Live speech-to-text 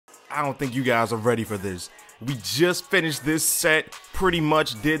I don't think you guys are ready for this. We just finished this set, pretty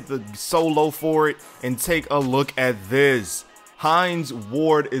much did the solo for it, and take a look at this. Hines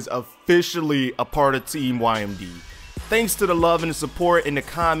Ward is officially a part of Team YMD. Thanks to the love and the support in the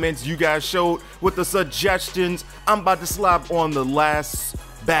comments you guys showed with the suggestions, I'm about to slap on the last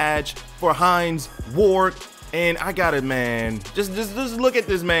badge for Hines Ward. And I got it, man. Just look at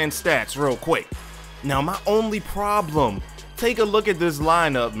this man's stats real quick. Now, my only problem, take a look at this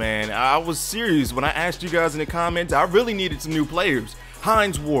lineup, man. I was serious when I asked you guys in the comments. I really needed some new players.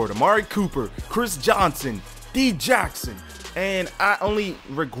 Hines Ward, Amari Cooper, Chris Johnson, D Jackson. And I only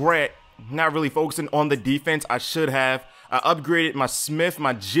regret not really focusing on the defense. I should have. I upgraded my Smith,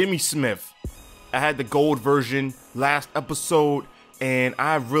 my Jimmy Smith. I had the gold version last episode. And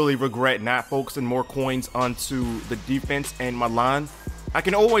I really regret not focusing more coins onto the defense and my line. I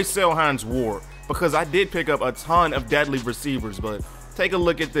can always sell Hines Ward because I did pick up a ton of deadly receivers, but take a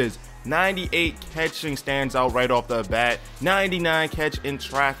look at this. 98 catching stands out right off the bat. 99 catch in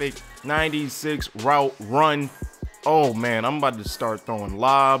traffic. 96 route run. Oh man, I'm about to start throwing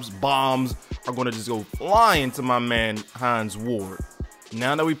lobs. Bombs are going to just go flying to my man Hines Ward.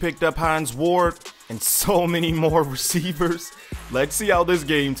 Now that we picked up Hines Ward and so many more receivers, let's see how this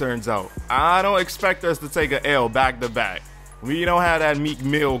game turns out. I don't expect us to take an L back to back. We don't have that Meek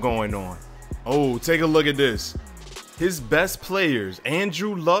Mill going on. Oh, take a look at this. His best players,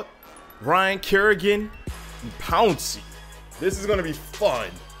 Andrew Luck, Ryan Kerrigan, and Pouncey. This is going to be fun.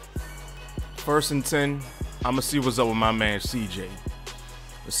 1st and 10. I'm going to see what's up with my man CJ.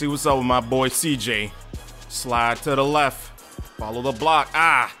 Let's see what's up with my boy CJ. Slide to the left. Follow the block.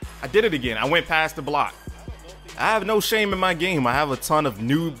 Ah, I did it again. I went past the block. I have no shame in my game. I have a ton of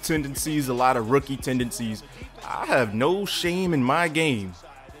noob tendencies, a lot of rookie tendencies. I have no shame in my game.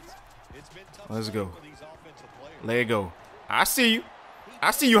 Let's go. Let it go. I see you.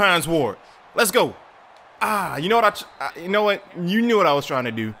 I see you, Hines Ward. Let's go. Ah, you know what? You know what? You knew what I was trying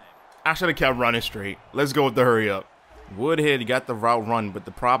to do. I should have kept running straight. Let's go with the hurry up. Woodhead got the route run, but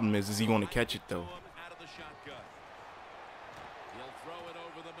the problem is he going to catch it though?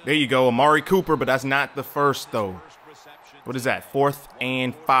 There you go, Amari Cooper, but that's not the first, though. What is that, 4th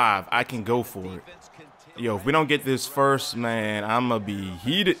and 5? I can go for it. Yo, if we don't get this first, man, I'm going to be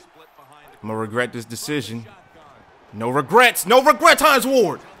heated. I'm going to regret this decision. No regrets. No regrets, Hines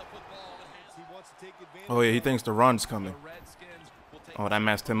Ward. Oh, yeah, he thinks the run's coming. Oh, that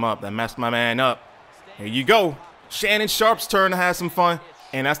messed him up. That messed my man up. Here you go. Shannon Sharp's turn to have some fun.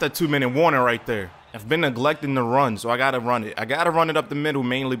 And that's that 2-minute warning right there. I've been neglecting the run, so I got to run it. I got to run it up the middle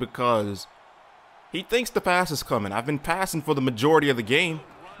mainly because he thinks the pass is coming. I've been passing for the majority of the game.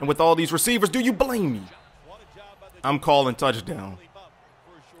 And with all these receivers, do you blame me? I'm calling touchdown.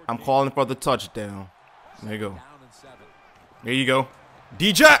 I'm calling for the touchdown. There you go. There you go.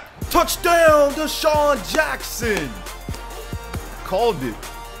 D-Jack. Touchdown, Deshaun Jackson. Called it.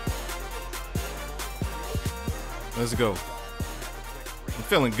 Let's go. I'm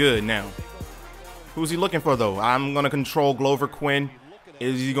feeling good now. Who's he looking for, though? I'm going to control Glover Quinn.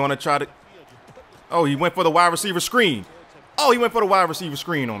 Is he going to try to... Oh, he went for the wide receiver screen. Oh, he went for the wide receiver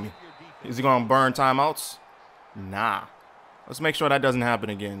screen on me. Is he going to burn timeouts? Nah. Let's make sure that doesn't happen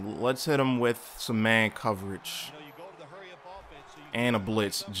again. Let's hit him with some man coverage. And a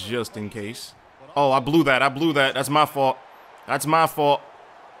blitz, just in case. Oh, I blew that. I blew that. That's my fault. That's my fault.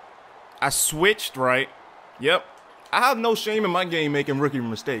 I switched, right? Yep. I have no shame in my game making rookie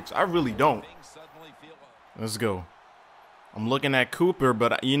mistakes. I really don't. Let's go. I'm looking at Cooper,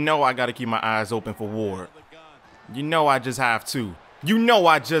 but you know I got to keep my eyes open for Ward. You know I just have to. You know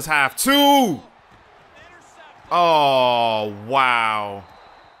I just have to. Oh, wow.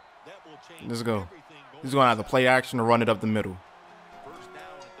 Let's go. He's going to have to play action to run it up the middle.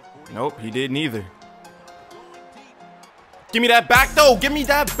 Nope, he didn't either. Give me that back, though. Give me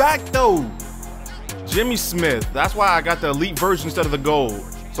that back, though. Jimmy Smith. That's why I got the elite version instead of the gold.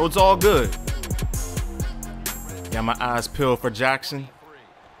 So it's all good. Got my eyes peeled for Jackson.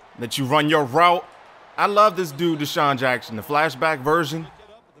 Let you run your route. I love this dude, Deshaun Jackson. The flashback version.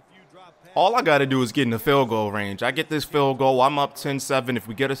 All I got to do is get in the field goal range. I get this field goal. I'm up 10-7. If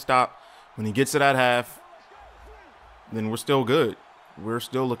we get a stop, when he gets to that half, then we're still good. We're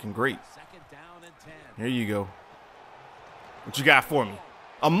still looking great. Here you go. What you got for me?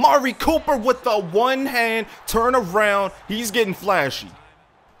 Amari Cooper with the one-hand turnaround. He's getting flashy.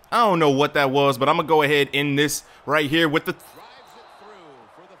 I don't know what that was, but I'm going to go ahead in this right here with the...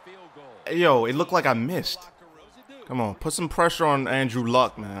 Yo, it looked like I missed. Come on, put some pressure on Andrew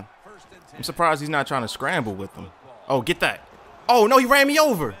Luck, man. I'm surprised he's not trying to scramble with him. Oh, get that. Oh, no, he ran me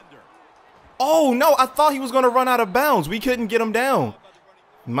over. Oh, no, I thought he was going to run out of bounds. We couldn't get him down.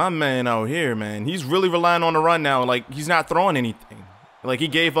 My man out here, man, he's really relying on the run now. Like, he's not throwing anything. Like, he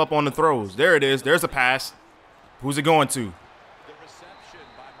gave up on the throws. There it is. There's a pass. Who's it going to?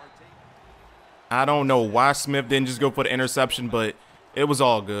 I don't know why Smith didn't just go for the interception, but it was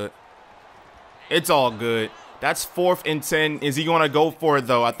all good. It's all good. That's 4th and 10. Is he going to go for it,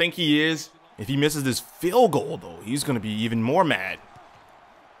 though? I think he is. If he misses this field goal, though, he's going to be even more mad.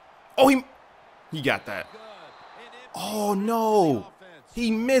 Oh, he got that. Oh, no.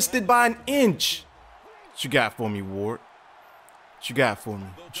 He missed it by an inch. What you got for me, Ward? What you got for me?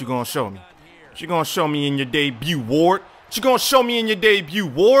 What you going to show me? What you going to show me in your debut, Ward? What you going to show me in your debut,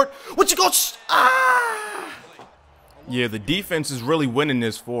 Ward? What you going to... Ah! Yeah, the defense is really winning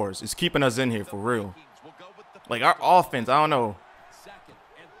this for us. It's keeping us in here for real. Like, our offense, I don't know.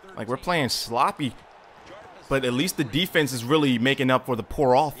 Like, we're playing sloppy. But at least the defense is really making up for the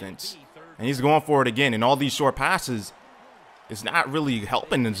poor offense. And he's going for it again. And all these short passes, it's not really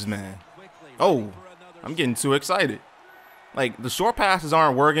helping this man. Oh, I'm getting too excited. Like, the short passes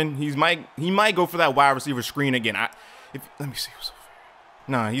aren't working. He might go for that wide receiver screen again. Let me see who's over here.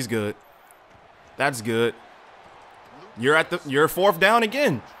 Nah, he's good. That's good. You're 4th down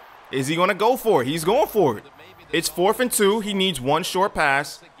again. Is he gonna go for it? He's going for it. It's 4th and 2. He needs one short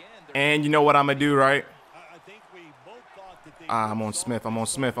pass. And you know what I'm gonna do, right? I'm on Smith. I'm on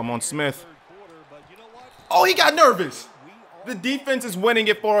Smith. I'm on Smith. Oh, he got nervous. The defense is winning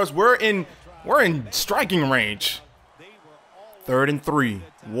it for us. We're in striking range. 3rd and 3.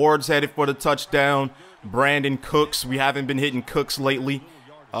 Ward's headed for the touchdown. Brandon Cooks. We haven't been hitting Cooks lately.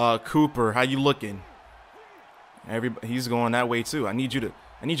 Cooper, how you looking? He's going that way too. I need you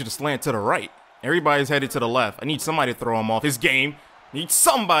to slant to the right. Everybody's headed to the left. I need somebody to throw him off his game. Need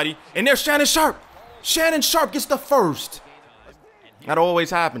somebody. And there's Shannon Sharp. Shannon Sharp gets the first. That always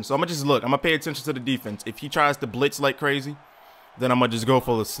happens. So I'm going to just look. I'm going to pay attention to the defense. If he tries to blitz like crazy, then I'm going to just go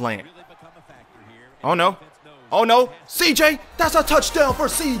for the slant. Oh, no. Oh, no. CJ. That's a touchdown for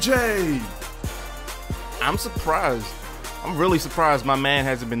CJ. I'm surprised. I'm really surprised my man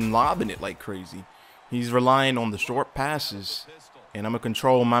hasn't been lobbing it like crazy. He's relying on the short passes. And I'm going to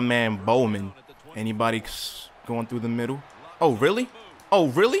control my man Bowman. Anybody going through the middle? Oh, really? Oh,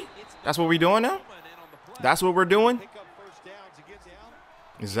 really? That's what we're doing now? That's what we're doing?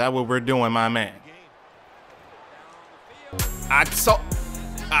 Is that what we're doing, my man?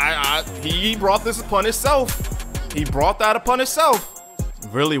 He brought this upon himself. He brought that upon himself.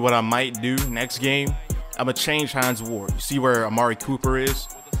 Really, what I might do next game, I'm going to change Hines Ward. You see where Amari Cooper is?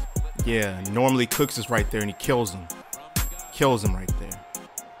 Yeah, normally Cooks is right there and he kills him. Kills him right there.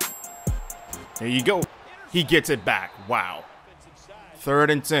 There you go. He gets it back. Wow.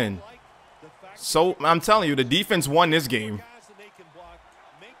 3rd and 10. So, I'm telling you, the defense won this game.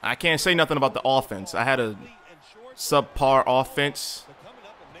 I can't say nothing about the offense. I had a subpar offense.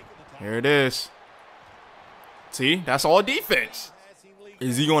 Here it is. See, that's all defense.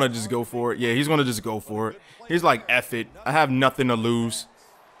 Is he going to just go for it? Yeah, he's going to just go for it. He's like, F it. I have nothing to lose.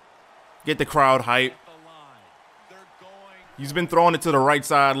 Get the crowd hype. He's been throwing it to the right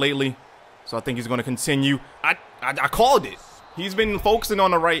side lately. So I think he's going to continue. I called it. He's been focusing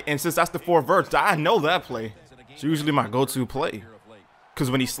on the right. And since that's the 4 verts, I know that play. It's usually my go-to play. Because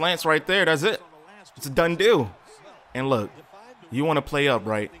when he slants right there, that's it. It's a done deal. And look, you want to play up,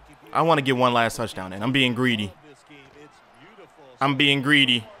 right? I want to get one last touchdown in. I'm being greedy. I'm being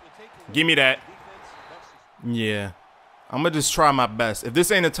greedy. Give me that. Yeah. I'm going to just try my best. If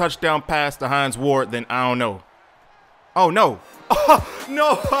this ain't a touchdown pass to Hines Ward, then I don't know. Oh, no. Oh,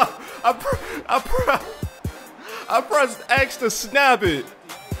 no. I pressed X to snap it.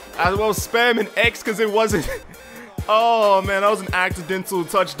 I was spamming X because it wasn't... Oh, man, that was an accidental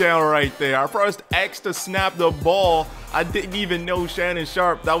touchdown right there. I pressed X to snap the ball. I didn't even know Shannon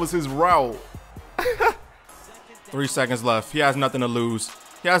Sharp. That was his route. 3 seconds left. He has nothing to lose.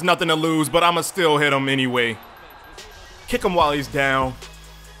 He has nothing to lose, but I'm going to still hit him anyway. Kick him while he's down.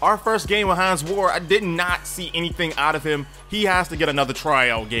 Our first game with Hines Ward, I did not see anything out of him. He has to get another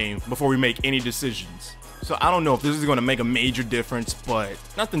tryout game before we make any decisions. So I don't know if this is going to make a major difference, but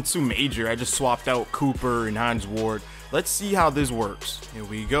nothing too major. I just swapped out Cooper and Hines Ward. Let's see how this works. Here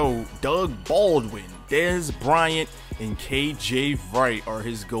we go. Doug Baldwin, Dez Bryant, and KJ Wright are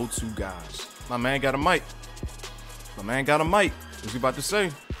his go-to guys. My man got a mic. My man got a mic. What's he about to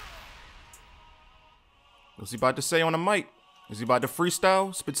say? What's he about to say on the mic? Is he about to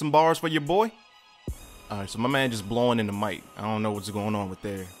freestyle? Spit some bars for your boy? Alright, so my man just blowing in the mic. I don't know what's going on with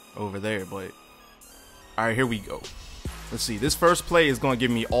over there, but... Alright, here we go. Let's see. This first play is going to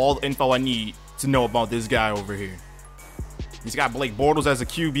give me all the info I need to know about this guy over here. He's got Blake Bortles as a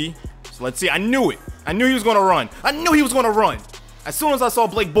QB. So let's see. I knew it. I knew he was going to run. I knew he was going to run. As soon as I saw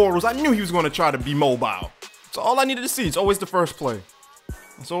Blake Bortles, I knew he was going to try to be mobile. So all I needed to see, it's always the first play.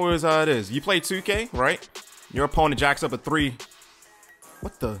 That's always how it is. You play 2K, right? Your opponent jacks up a 3.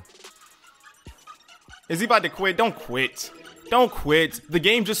 What the? Is he about to quit? Don't quit. Don't quit. The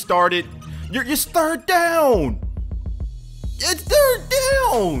game just started. You're third down. It's third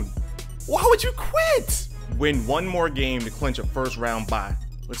down. Why would you quit? Win one more game to clinch a first round bye.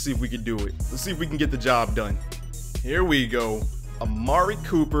 Let's see if we can do it. Let's see if we can get the job done. Here we go. Amari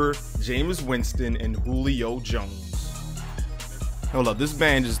Cooper, Jameis Winston, and Julio Jones. Hold up, this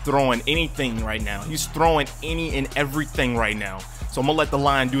man is throwing anything right now. He's throwing any and everything right now. So I'm gonna let the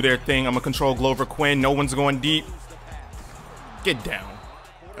line do their thing. I'm gonna control Glover Quinn. No one's going deep. Get down.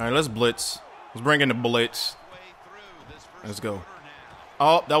 All right, let's blitz. Let's bring in the blitz. Let's go.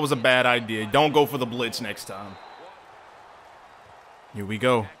 Oh, that was a bad idea. Don't go for the blitz next time. Here we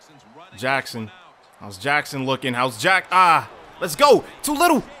go. Jackson. How's Jackson looking? How's Jack? Ah, let's go. Too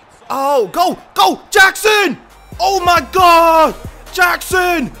little. Oh, go, Jackson. Oh my God,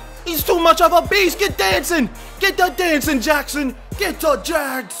 Jackson. He's too much of a beast. Get dancing. Get the dancing, Jackson. Get the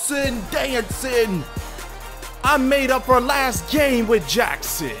Jackson dancing. I made up for last game with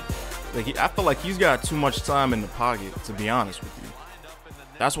Jackson. Like, I feel like he's got too much time in the pocket, to be honest with you.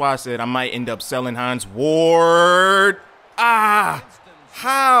 That's why I said I might end up selling Hines Ward. Ah,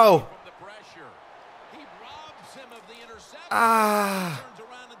 how? I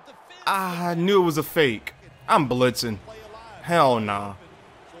knew it was a fake. I'm blitzing. Hell nah.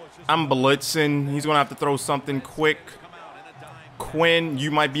 I'm blitzing. He's going to have to throw something quick. Quinn,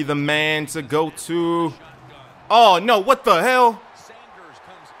 you might be the man to go to. Oh, no. What the hell?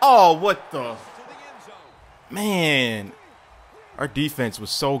 Oh, what the? Man. Our defense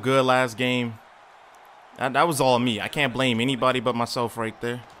was so good last game. That was all me. I can't blame anybody but myself right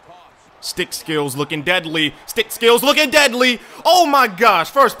there. Stick skills looking deadly. Stick skills looking deadly. Oh my gosh.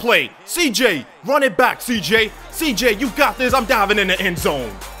 First play. CJ. Run it back, CJ. CJ, you got this. I'm diving in the end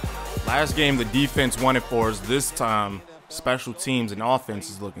zone. Last game, the defense won it for us. This time, special teams and offense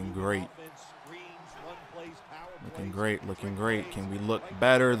is looking great. Looking great. Looking great. Can we look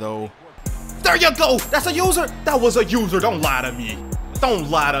better, though? There you go. That's a user. That was a user. Don't lie to me. Don't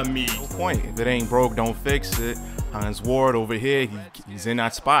lie to me. No point. If it ain't broke, don't fix it. Hines Ward over here, he's in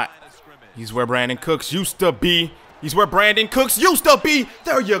that spot. He's where Brandon Cooks used to be. He's where Brandon Cooks used to be.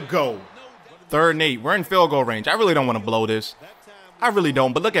 There you go. 3rd and 8. We're in field goal range. I really don't want to blow this. I really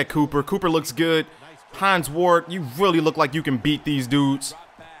don't. But look at Cooper. Cooper looks good. Hines Ward, you really look like you can beat these dudes.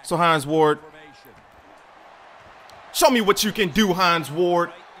 So Hines Ward, show me what you can do, Hines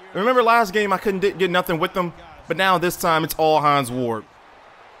Ward. Remember last game I couldn't get nothing with them. But now this time it's all Hines Ward.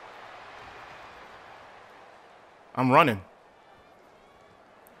 I'm running.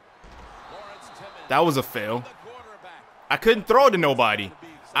 That was a fail. I couldn't throw it to nobody.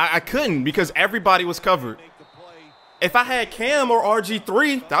 I couldn't because everybody was covered. If I had Cam or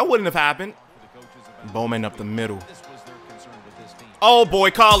RG3, that wouldn't have happened. Bowman up the middle. Oh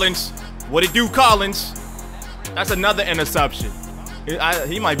boy, Collins. What it do, Collins? That's another interception.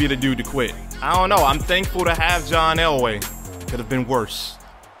 He might be the dude to quit. I don't know. I'm thankful to have John Elway. Could have been worse.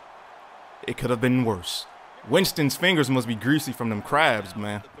 It could have been worse. Winston's fingers must be greasy from them crabs,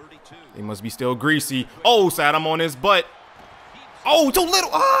 man. They must be still greasy. Oh, sat him on his butt. Oh, too little.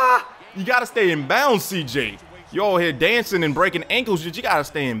 Ah! You got to stay in bounds, CJ. You all here dancing and breaking ankles. You got to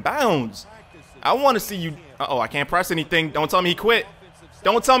stay in bounds. I want to see you. Uh-oh, I can't press anything. Don't tell me he quit.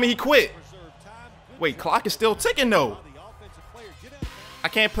 Don't tell me he quit. Wait, clock is still ticking, though. I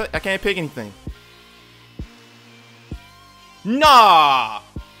can't pick anything. Nah.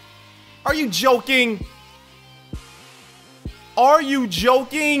 Are you joking? Are you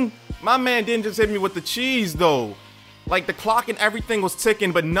joking? My man didn't just hit me with the cheese, though. Like, the clock and everything was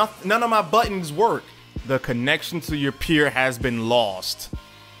ticking, but none of my buttons work. The connection to your peer has been lost.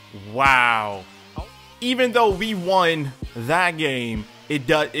 Wow. Even though we won that game, it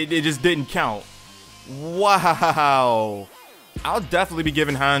just didn't count. Wow. I'll definitely be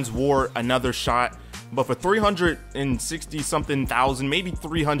giving Hines Ward another shot, but for 360-something thousand, maybe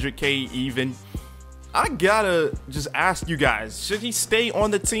 300K even, I gotta just ask you guys, should he stay on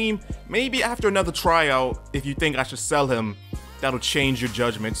the team? Maybe after another tryout, if you think I should sell him, that'll change your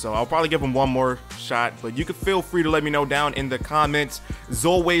judgment. So I'll probably give him one more shot, but you can feel free to let me know down in the comments. As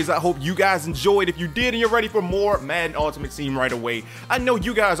always, I hope you guys enjoyed. If you did and you're ready for more Madden Ultimate Team right away, I know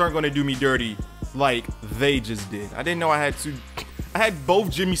you guys aren't gonna do me dirty like they just did. I didn't know I had both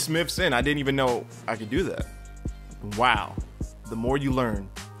Jimmy Smiths in. I didn't even know I could do that. Wow. The more you learn.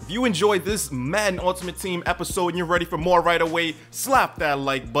 If you enjoyed this Madden Ultimate Team episode and you're ready for more right away, slap that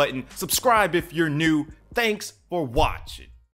like button. Subscribe if you're new. Thanks for watching.